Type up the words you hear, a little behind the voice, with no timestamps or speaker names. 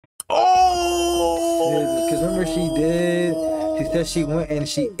did. Because remember she did. She said she went and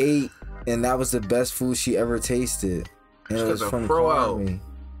she ate, and that was the best food she ever tasted. And it was from Carmy.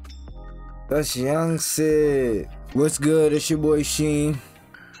 That's Young Sid. What's good? It's your boy Sheen.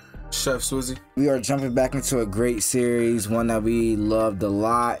 Chef Swizzy. We are jumping back into a great series, one that we loved a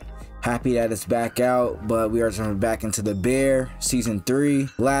lot. Happy that it's back out, but we are jumping back into The Bear, season 3.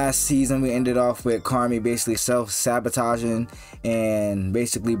 Last season, we ended off with Carmy basically self-sabotaging and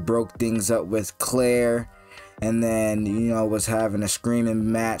basically broke things up with Claire. And then, you know, was having a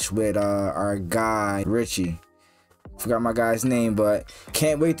screaming match with our guy, Richie. Forgot my guy's name, but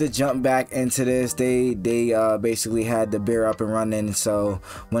can't wait to jump back into this. They basically had the Bear up and running, so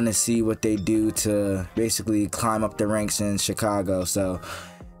want to see what they do to basically climb up the ranks in Chicago. So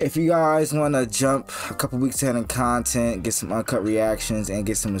if you guys want to jump a couple weeks ahead in content, get some uncut reactions, and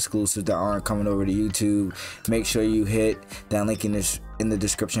get some exclusives that aren't coming over to YouTube, make sure you hit that link in the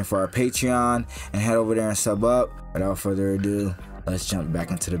description for our Patreon and head over there and sub up. Without further ado, let's jump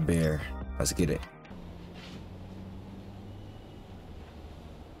back into The Bear. Let's get it.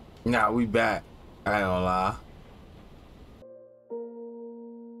 Nah, we back. I ain't gonna lie.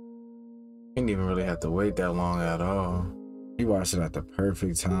 Didn't even really have to wait that long at all. You watched it at the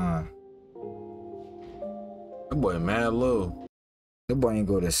perfect time. That boy mad low. That boy ain't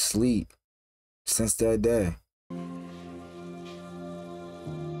go to sleep since that day.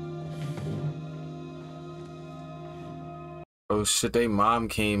 Oh shit, they mom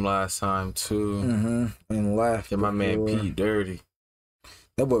came last time too. And left. Get my man Pete dirty.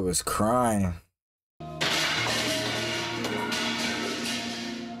 That boy was crying.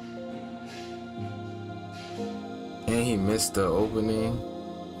 And he missed the opening.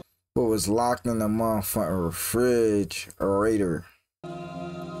 Boy was locked in the motherfucking refrigerator.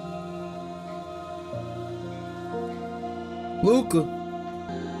 Luca.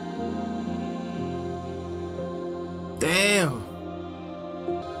 Damn.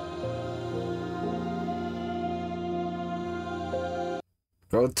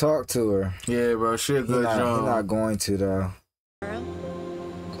 Go talk to her. Yeah, bro. She a good job. He's not going to though.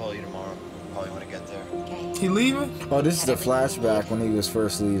 Call you tomorrow. Probably when I get there. Okay. He leaving? Oh, this is the flashback when he was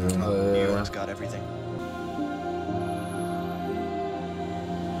first leaving. New York's got everything.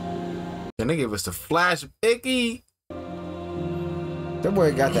 And they gave us the flash, Icky. That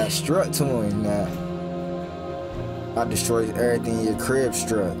boy got that strut to him now. I destroyed everything in your crib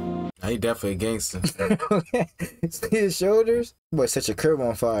strut. He definitely a gangster. See his shoulders? Boy, set your crib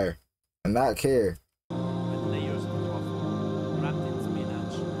on fire and not care.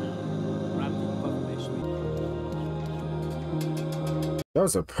 That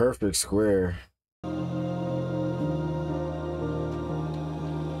was a perfect square.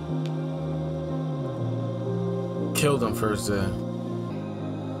 Killed him first then.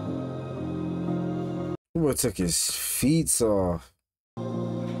 Boy took his feet off.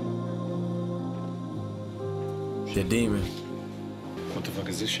 The demon. What the fuck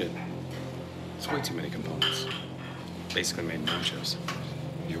is this shit? It's way too many components. Basically made nachos.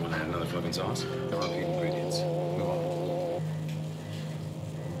 You want to add another fucking sauce? There are 8 ingredients. Move on.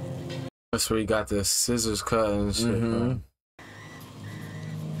 That's where he got the scissors cut and shit. Bro.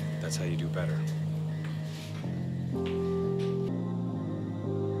 That's how you do better.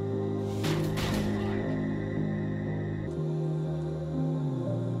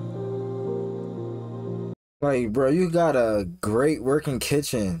 Like, bro, you got a great working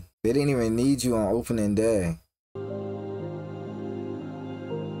kitchen. They didn't even need you on opening day.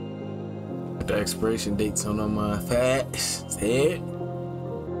 The expiration dates on them facts. Head.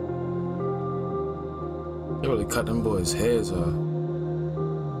 They really cut them boys' heads off.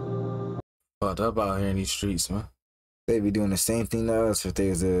 Fucked up out here in these streets, man. They be doing the same thing to us if they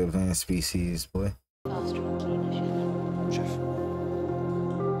was an advanced species, boy. Chef.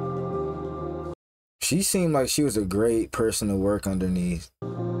 She seemed like she was a great person to work underneath.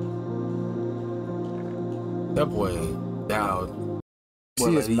 That boy dowd.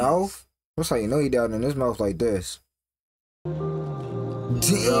 See his mouth? What's how you know he dowd in his mouth like this?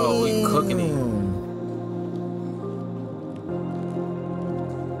 Yo, we cooking him.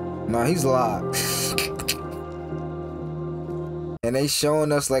 Nah, he's locked. And they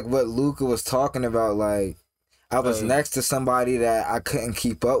showing us like what Luca was talking about. Like, I was next to somebody that I couldn't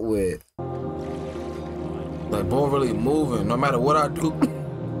keep up with. Like, boy really moving. No matter what I do,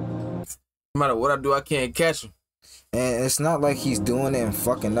 I can't catch him. And it's not like he's doing it and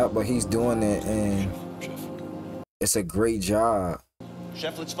fucking up, but he's doing it and it's a great job.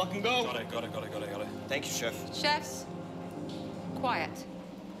 Chef, let's fucking go. Got it. Thank you, Chef. Chefs, quiet.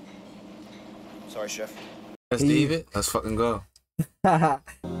 Sorry, Chef. Let's leave it. Let's fucking go.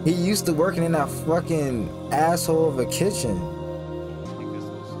 He used to working in that fucking asshole of a kitchen.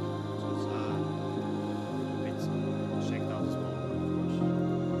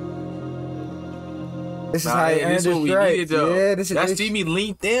 This is how he earned his stripes. Yeah, this is that see me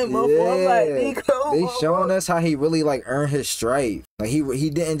linked in, yeah. motherfucker. I'm like, Nico, they showing us how he really like earned his stripe. Like he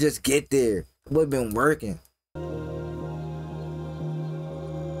didn't just get there. Would have been working.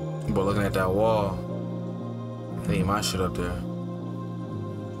 But looking at that wall, leave my shit up there.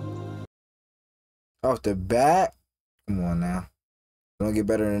 Off the bat, come on now. Don't get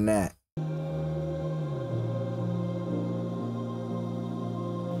better than that.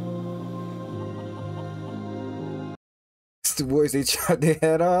 It's the boys, they chopped their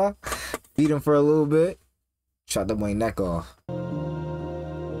head off, beat him for a little bit, shot the boy neck off.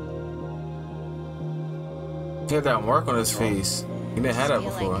 He had that mark on his face. He didn't have that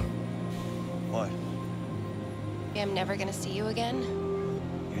before. What? I'm never gonna see you again.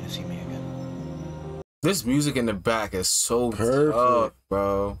 You're gonna see me again. This music in the back is so Perfect, tough,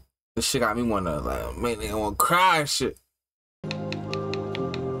 bro. This shit got me wanna like, make nigga wanna cry and shit.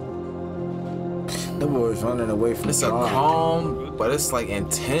 The boy's running away from It's a God. calm, but it's like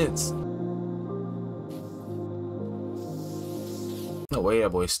intense. No way that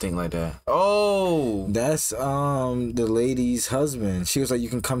boy stink like that. Oh, That's the lady's husband. She was like, "You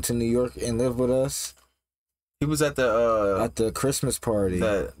can come to New York and live with us." he was at the At the Christmas party.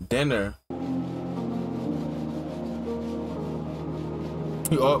 that dinner.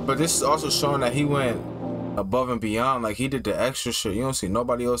 But this is also showing that he went above and beyond. Like he did the extra shit. You don't see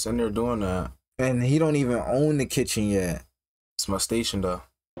nobody else in there doing that. And he don't even own the kitchen yet. It's my station though.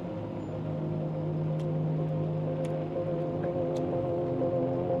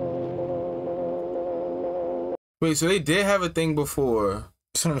 Wait, so they did have a thing before.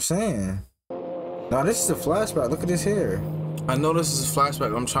 That's what I'm saying. Now this is a flashback. Look at his hair. I know this is a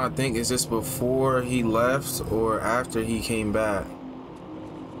flashback. I'm trying to think, is this before he left or after he came back?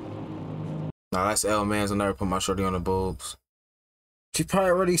 Nah, that's L Mans. I'll never put my shorty on the boobs. She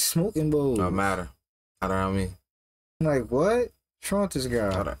probably already smoking boobs. No matter. I don't know what I mean. I'm like, what? What's wrong with this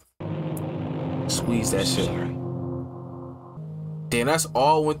guy? Hold up. Squeeze that shit. Sorry. Damn, that's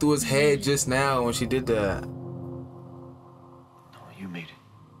all went through his head just now when she did that. No, you made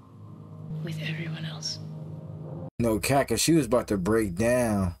it. With everyone else. No, cat, cause she was about to break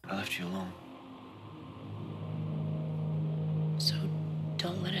down. I left you alone. So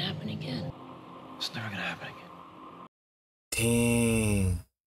don't let it happen again. It's never gonna happen again. Dang.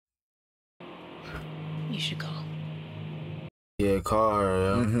 You should call. Yeah, call her,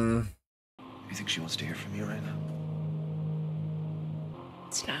 yo. Mm-hmm. You think she wants to hear from you right now?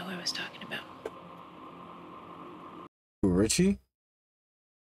 It's not what I was talking about. Who, Richie?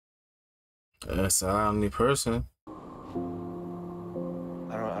 That's the only person.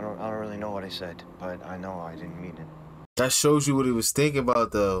 I don't really know what I said, but I know I didn't mean it. That shows you what he was thinking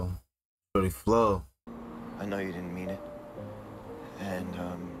about, though. Pretty flow. I know you didn't mean it.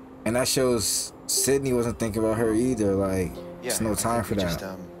 And that shows Sydney wasn't thinking about her either. Like, Yeah, there's no I time think for we that. just,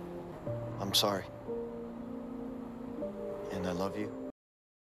 I'm sorry. And I love you.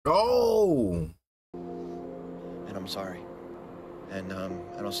 Oh! And I'm sorry. And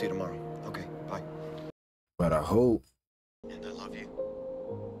I'll see you tomorrow. Okay, bye. But I hope. And I love you.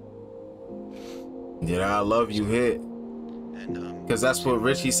 Yeah, I love you hit. And Because that's what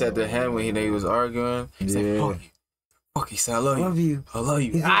Richie said to him when they was arguing. He said, Yeah. fuck you. Fuck, he said, I love you. Love you. I love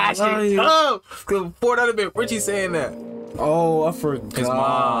you. He said, Ah, "I love shit, you." tough. Because before that had been Richie saying that. Oh, I forgot. His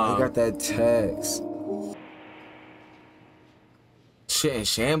mom. He got that text. Shit in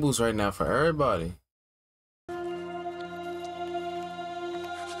shambles right now for everybody.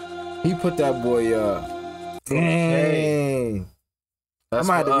 He put that boy up. Dang. That's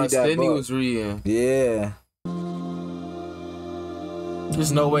I might have to what read that Sydney book. was reading. Yeah.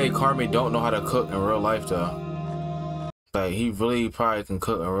 There's no way Carmy don't know how to cook in real life, though. Like, he really probably can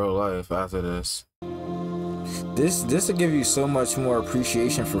cook in real life after this. This will give you so much more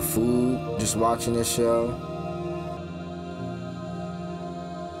appreciation for food just watching this show.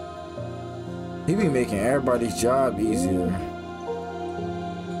 He be making everybody's job easier.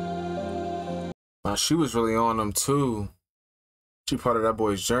 Now, she was really on him, too. She part of that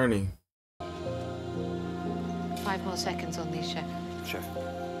boy's journey. 5 more seconds on these, Chef. Chef.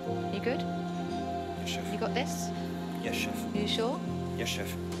 You good? Yes, chef. You got this? Yes, chef. You sure? Yes,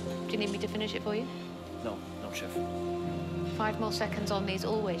 chef. Do you need me to finish it for you? No, chef. 5 more seconds on these,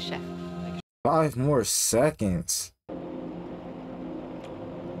 always, Chef. 5 more seconds.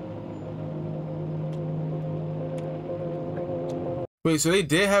 Wait, so they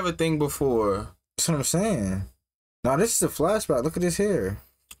did have a thing before. That's what I'm saying. Nah, this is a flashback. Look at his hair.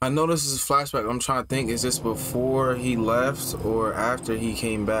 I know this is a flashback. I'm trying to think, is this before he left or after he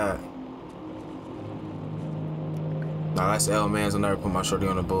came back? Nah, that's L Man's. I'll never put my shorty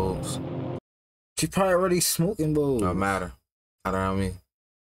on the bulbs. She probably already smoking bulbs. No matter. I don't know what I mean.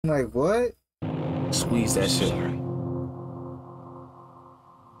 Like, what? Squeeze that shit. Sorry.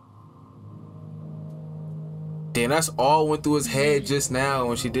 Damn, that's all went through his head just now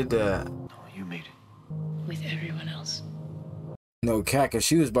when she did that. No, you made it. With everyone else. No, cat, cause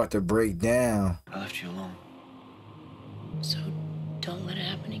she was about to break down. I left you alone. So don't let it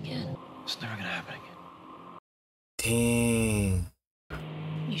happen again. It's never gonna happen again. Dang.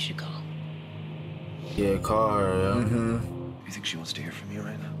 You should call. Yeah, call her, yo. Mm-hmm. You think she wants to hear from you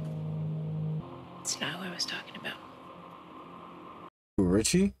right now? It's not what I was talking about.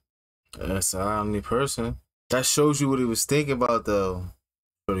 Richie? That's the only person. That shows you what he was thinking about, though.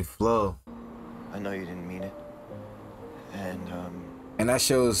 Pretty flow. I know you didn't mean it. And that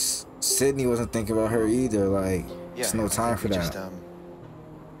shows Sydney wasn't thinking about her either. Like, Yeah, there's no I time think for we that. just,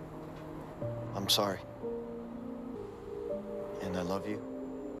 I'm sorry. And I love you.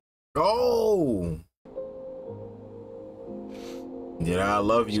 Oh! Yeah, I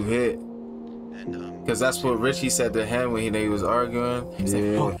love you hit. And, Because that's what Richie said to him when they was arguing. He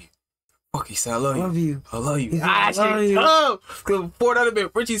said, fuck you. Fuck, he said, I love you. Love you. I love you. He said, Ah, I love shit, you. tough. Because before that had been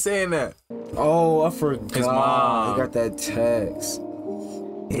Richie saying that. Oh, I forgot. His mom. I got that text.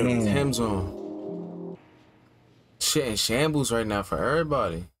 Damn. Hymns on. Shit in shambles right now for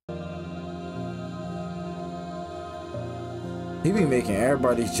everybody. He be making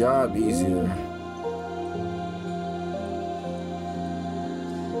everybody's job easier.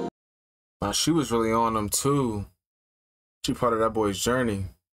 Now, she was really on him too. She part of that boy's journey.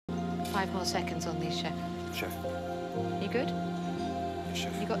 5 more seconds on these, Chef. Chef. You good? Yes,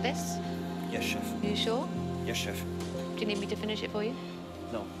 Chef. You got this? Yes, Chef. You sure? Yes, Chef. Do you need me to finish it for you?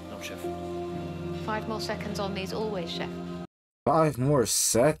 No, no, Chef. 5 more seconds on these, always, Chef. 5 more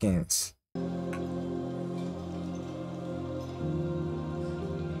seconds.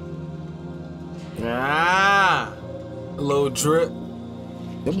 Ah! A little drip.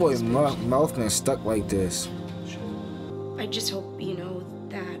 That boy's mouth been stuck like this. I just hope you know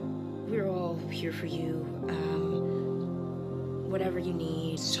that we're all here for you. Whatever you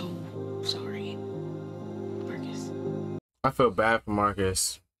need. So sorry, Marcus. I feel bad for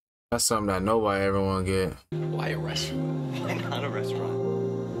Marcus. That's something that nobody ever want to get. Why a restaurant? Why not a restaurant?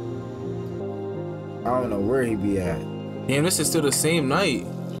 I don't know where he be at. Damn, this is still the same night.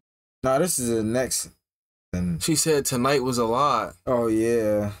 Nah, this is the next. She said tonight was a lot. Oh,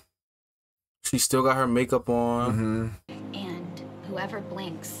 yeah. She still got her makeup on. Mm-hmm. And whoever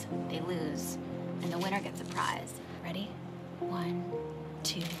blinks, they lose. And the winner gets a prize. Ready? 1,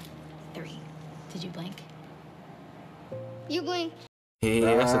 2, 3. Did you blink? You blink.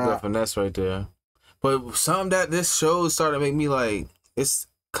 Yeah, that's a good finesse right there. But something that this show started to make me like, it's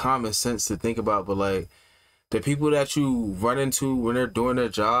common sense to think about, but like, the people that you run into when they're doing their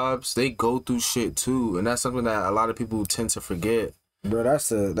jobs, they go through shit too. And that's something that a lot of people tend to forget. Bro, that's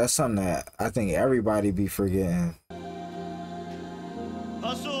something that I think everybody be forgetting.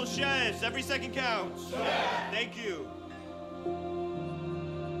 Hustle, chefs. Every second counts. Thank you.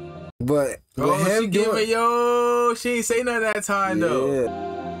 But Oh, with she him giving doing, yo, she ain't say nothing that time though. yeah.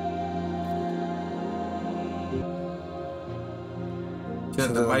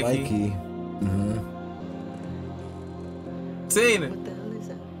 Just the Mikey. Mm-hmm. Seen it. What the hell is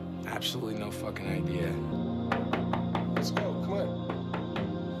that? Absolutely no fucking idea. Let's go. Come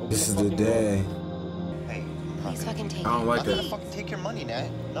on. This is the day. Hey, Please fucking take I don't it. like I'm gonna that. fucking take your money, Nat.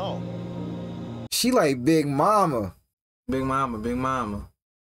 No. She like Big Mama. Big mama, big mama.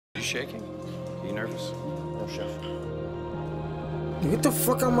 You shaking? You nervous? No, Chef. Get the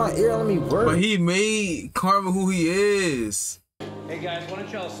fuck out my ear. Let me work. But he made Carmy who he is. Hey guys, why don't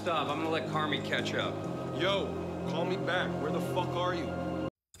y'all stop? I'm gonna let Carmy catch up. Yo, call me back. Where the fuck are you?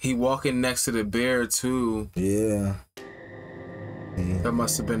 He walking next to the bear too. Yeah. That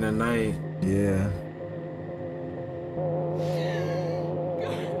must have been the night. Yeah.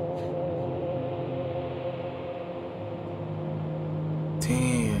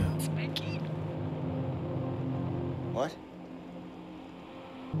 Damn. What?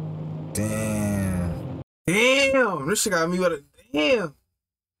 Damn. Damn. This shit got me with a damn.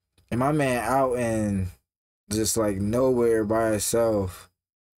 And my man out and just like nowhere by himself.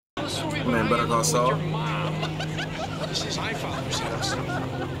 Man, better call Saul. This is my father's house.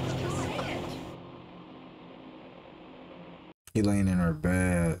 He laying in her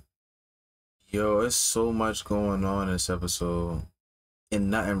bed. Yo, it's so much going on in this episode. and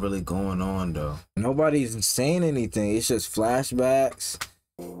nothing really going on though. Nobody's saying anything. It's just flashbacks.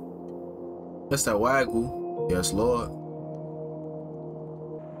 That's that waggle. Yes, Lord.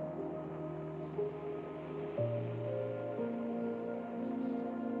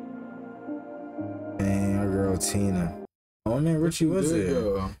 Dang, our girl Tina. Oh man, Richie was it?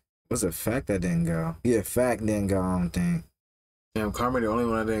 Was it Fact that didn't go? Yeah, Fact didn't go, I don't think. Damn, Carmy the only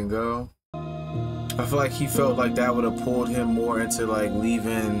one that didn't go. I feel like he felt like that would have pulled him more into like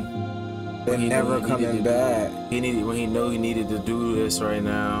leaving. And never coming back. He needed when he knew he needed to do this right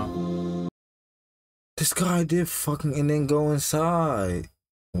now. This guy did fucking and then go inside.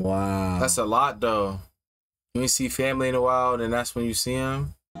 Wow. That's a lot though. You ain't see family in a while, then that's when you see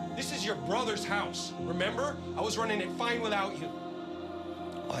him. This is your brother's house. Remember? I was running it fine without you.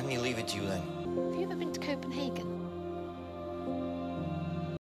 Why didn't he leave it to you then? Have you ever been to Copenhagen?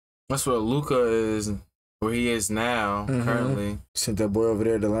 That's where Luca is, where he is now, currently. Sent that boy over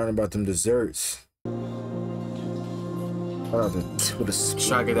there to learn about them desserts. Try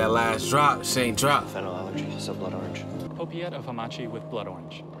to get that last drop. She ain't drop. Fennel allergy, so blood orange. Opiate of hamachi with blood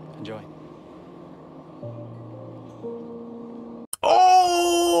orange. Enjoy.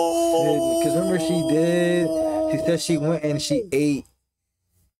 Oh! Because remember she did. She said she went and she ate,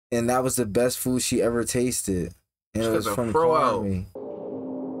 and that was the best food she ever tasted. And it was from Carmy.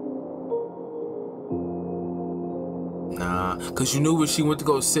 Nah, because you knew when she went to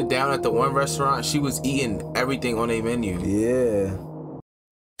go sit down at the one restaurant, she was eating everything on their menu. Yeah.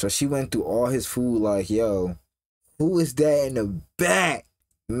 So she went through all his food like, yo, who is that in the back?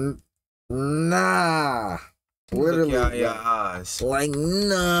 Nah. Literally. Look out your eyes. Like,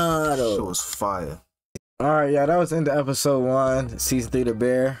 nah. Shit was fire. All right, y'all, that was into episode 1, season 3, The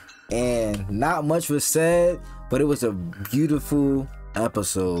Bear. And not much was said, but it was a beautiful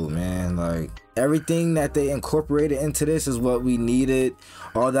episode, man. Like, everything that they incorporated into this is what we needed.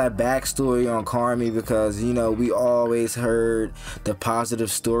 All that backstory on Carmy, because, you know, we always heard the positive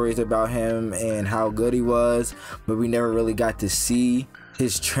stories about him and how good he was, but we never really got to see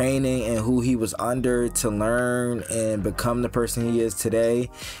his training and who he was under to learn and become the person he is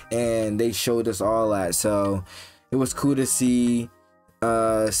today. And they showed us all that. So it was cool to see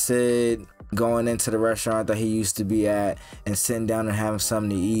Sid going into the restaurant that he used to be at and sitting down and having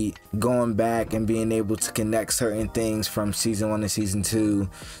something to eat, going back and being able to connect certain things from season 1 to season 2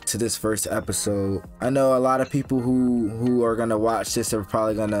 to this first episode. I know a lot of people who are gonna watch this are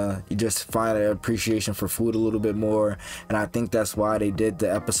probably gonna just find an appreciation for food a little bit more, and I think that's why they did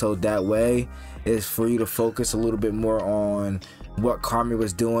the episode that way, is for you to focus a little bit more on what Carmy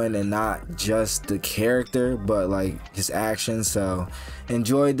was doing and not just the character, but like his actions. So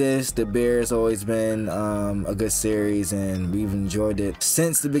enjoyed this. The Bear has always been a good series, and we've enjoyed it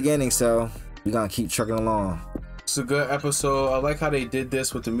since the beginning, so we're gonna keep trucking along. It's a good episode. I like how they did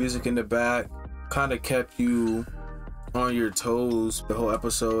this with the music in the back. Kind of kept you on your toes the whole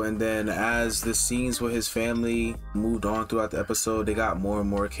episode, and then as the scenes with his family moved on throughout the episode, they got more and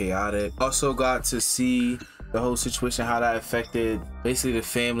more chaotic. Also got to see the whole situation, how that affected basically the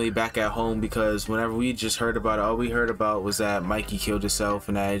family back at home, because whenever we just heard about it, all we heard about was that Mikey killed himself,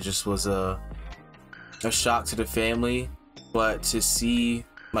 and that it just was a shock to the family. But to see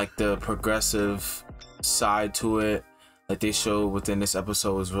like the progressive side to it that they showed within this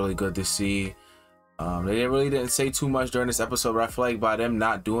episode was really good to see. They really didn't say too much during this episode, but I feel like by them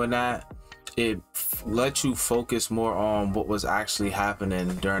not doing that, it let you focus more on what was actually happening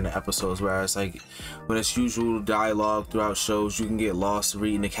during the episodes, whereas like when it's usual dialogue throughout shows, you can get lost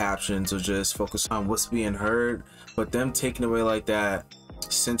reading the captions or just focus on what's being heard. But them taking away like that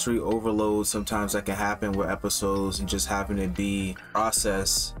sensory overload sometimes that can happen with episodes and just having it be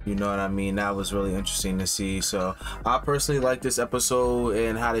processed, you know what I mean? That was really interesting to see. So I personally like this episode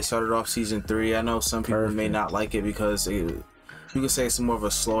and how they started off season 3. I know some people may not like it because you could say it's more of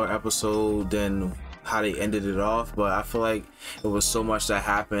a slower episode than how they ended it off, but I feel like it was so much that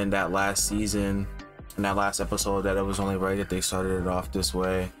happened that last season and that last episode that it was only right that they started it off this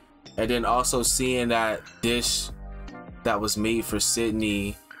way. And then also seeing that dish that was made for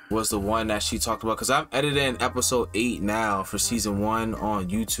Sydney was the one that she talked about, because I'm editing episode 8 now for season 1 on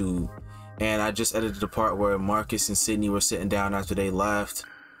YouTube, and I just edited the part where Marcus and Sydney were sitting down after they left,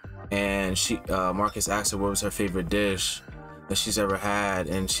 and Marcus asked her what was her favorite dish that she's ever had,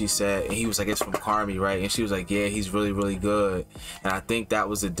 and she said, and he was like, it's from Carmy, right? And she was like, yeah, he's really, really good. And I think that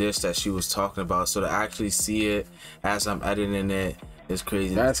was the dish that she was talking about. So to actually see it as I'm editing it is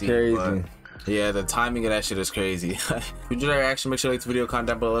crazy. That's crazy. But Yeah, the timing of that shit is crazy. If you enjoyed that reaction, make sure you like the video, comment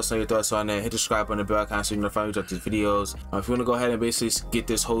down below, let us know your thoughts on it. Hit the subscribe button, the bell icon so you know when we drop these videos. If you want to go ahead and basically get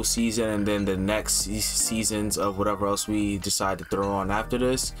this whole season and then the next seasons of whatever else we decide to throw on after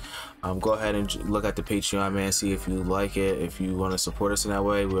this, go ahead and look at the Patreon, man. See if you like it. If you want to support us in that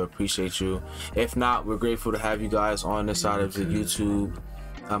way, we appreciate you. If not, we're grateful to have you guys on this side of the YouTube.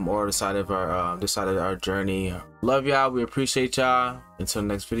 Or the side of our journey. Love y'all. We appreciate y'all. Until the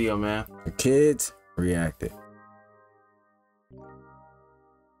next video, man. The kids reacted.